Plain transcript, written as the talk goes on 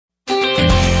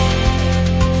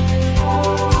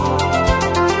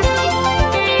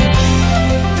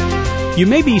You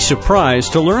may be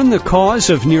surprised to learn the cause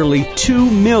of nearly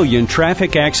 2 million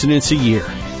traffic accidents a year.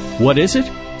 What is it?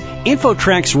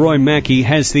 InfoTrack's Roy Mackey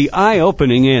has the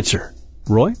eye-opening answer.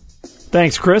 Roy?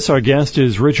 Thanks, Chris. Our guest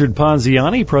is Richard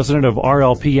Ponziani, president of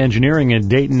RLP Engineering in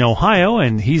Dayton, Ohio,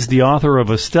 and he's the author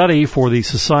of a study for the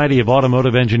Society of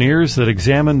Automotive Engineers that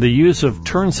examined the use of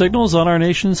turn signals on our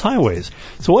nation's highways.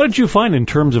 So what did you find in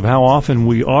terms of how often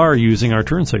we are using our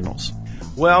turn signals?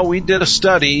 Well, we did a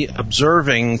study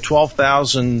observing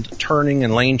 12,000 turning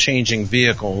and lane-changing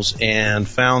vehicles and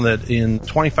found that in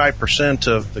 25%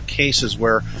 of the cases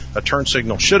where a turn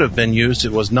signal should have been used,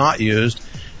 it was not used.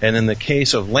 And in the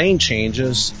case of lane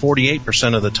changes,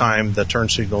 48% of the time the turn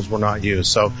signals were not used.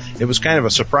 So it was kind of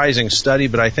a surprising study,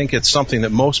 but I think it's something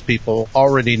that most people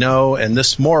already know, and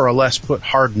this more or less put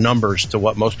hard numbers to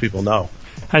what most people know.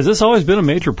 Has this always been a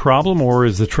major problem, or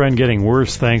is the trend getting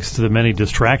worse thanks to the many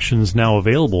distractions now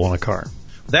available in a car?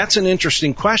 That's an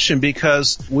interesting question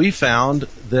because we found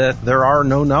that there are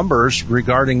no numbers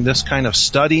regarding this kind of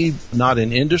study, not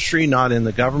in industry, not in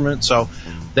the government. So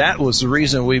that was the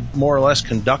reason we more or less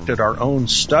conducted our own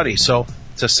study. So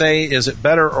to say, is it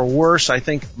better or worse, I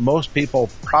think most people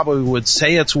probably would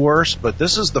say it's worse, but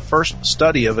this is the first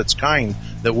study of its kind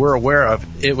that we're aware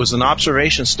of. It was an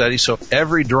observation study, so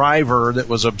every driver that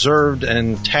was observed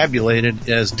and tabulated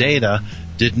as data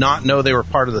did not know they were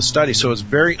part of the study. So it's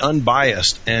very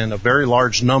unbiased and a very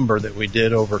large number that we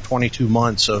did over 22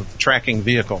 months of tracking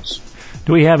vehicles.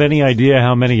 Do we have any idea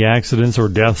how many accidents or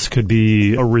deaths could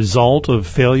be a result of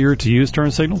failure to use turn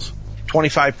signals?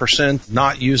 25%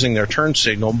 not using their turn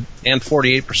signal and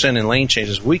 48% in lane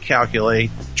changes, we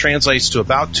calculate, translates to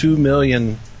about 2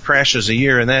 million crashes a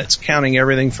year, and that's counting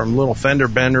everything from little fender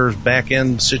benders,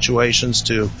 back-end situations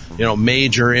to,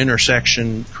 major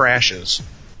intersection crashes.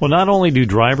 Well, not only do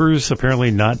drivers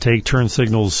apparently not take turn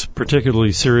signals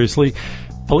particularly seriously,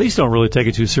 police don't really take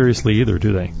it too seriously either,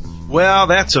 do they? Well,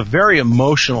 that's a very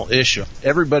emotional issue.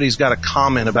 Everybody's got a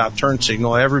comment about turn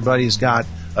signal. Everybody's got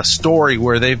a story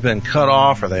where they've been cut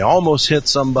off or they almost hit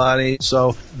somebody.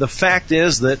 So the fact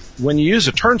is that when you use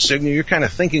a turn signal, you're kind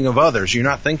of thinking of others. You're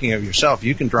not thinking of yourself.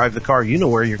 You can drive the car. You know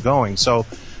where you're going. So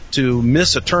to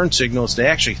miss a turn signal is to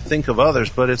actually think of others,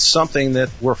 but it's something that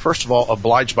we're, first of all,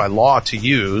 obliged by law to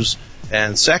use.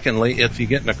 And secondly, if you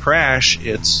get in a crash,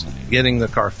 it's getting the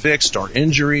car fixed or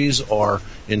injuries or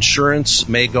insurance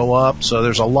may go up. So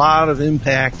there's a lot of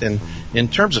impact. And in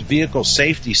terms of vehicle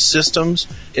safety systems,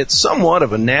 it's somewhat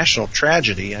of a national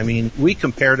tragedy. I mean, we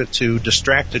compared it to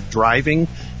distracted driving.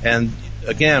 And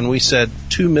again, we said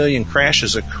 2 million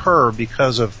crashes occur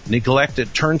because of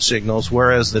neglected turn signals,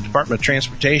 whereas the Department of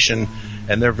Transportation,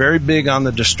 and they're very big on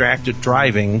the distracted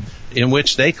driving, in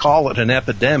which they call it an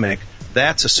epidemic.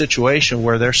 That's a situation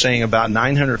where they're saying about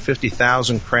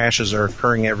 950,000 crashes are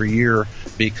occurring every year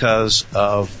because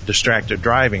of distracted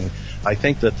driving. I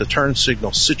think that the turn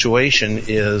signal situation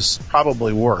is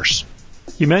probably worse.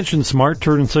 You mentioned smart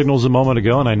turn signals a moment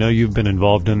ago, and I know you've been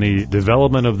involved in the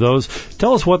development of those.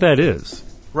 Tell us what that is.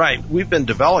 Right. We've been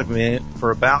developing it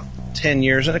for about 10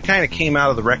 years, and it kind of came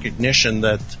out of the recognition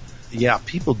that,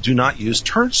 people do not use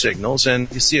turn signals, and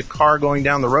you see a car going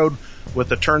down the road with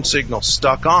the turn signal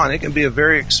stuck on. It can be a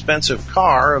very expensive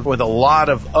car with a lot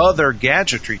of other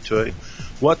gadgetry to it.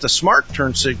 What the smart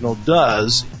turn signal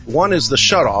does, one is the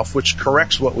shutoff, which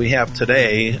corrects what we have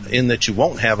today in that you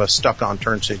won't have a stuck-on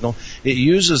turn signal. It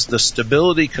uses the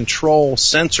stability control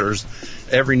sensors.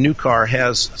 Every new car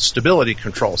has stability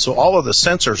control. So all of the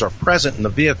sensors are present in the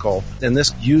vehicle, and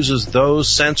this uses those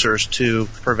sensors to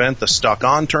prevent the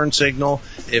stuck-on turn signal.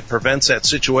 It prevents that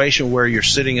situation where you're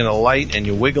sitting in a light and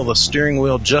you wiggle the steering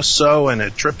wheel just so, and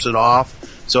it trips it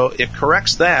off. So it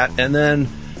corrects that, and then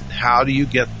how do you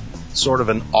get sort of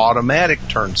an automatic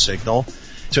turn signal?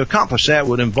 To accomplish that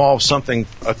would involve something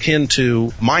akin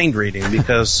to mind reading,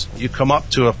 because you come up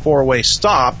to a four-way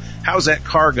stop, how's that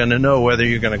car going to know whether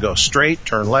you're going to go straight,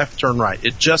 turn left, turn right?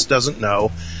 It just doesn't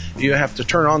know. You have to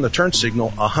turn on the turn signal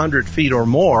 100 feet or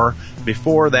more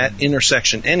before that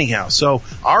intersection anyhow. So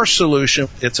our solution,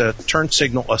 it's a turn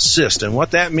signal assist, and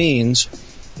what that means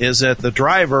is that the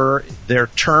driver, their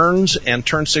turns and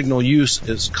turn signal use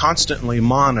is constantly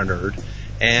monitored.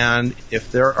 And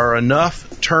if there are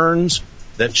enough turns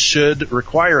that should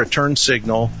require a turn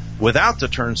signal, without the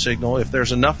turn signal, if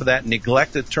there's enough of that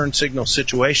neglected turn signal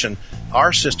situation,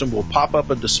 our system will pop up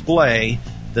a display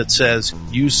that says,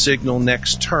 use signal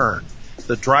next turn.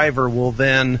 The driver will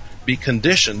then be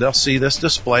conditioned. They'll see this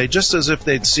display just as if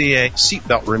they'd see a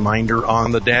seatbelt reminder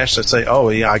on the dash that say, oh,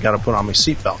 yeah, I got to put on my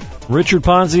seatbelt. Richard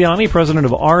Ponziani, president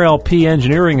of RLP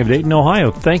Engineering of Dayton,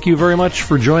 Ohio. Thank you very much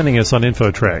for joining us on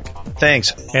InfoTrack.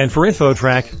 Thanks. And for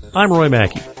InfoTrack, I'm Roy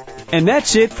Mackey. And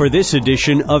that's it for this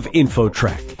edition of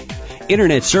InfoTrack.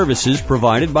 Internet services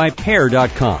provided by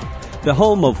Pair.com, the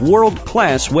home of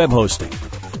world-class web hosting.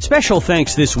 Special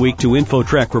thanks this week to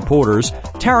InfoTrack reporters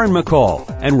Taryn McCall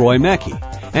and Roy Mackey,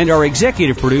 and our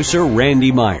executive producer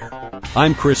Randy Meyer.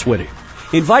 I'm Chris Whitting,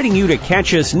 inviting you to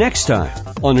catch us next time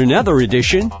on another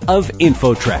edition of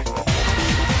InfoTrack.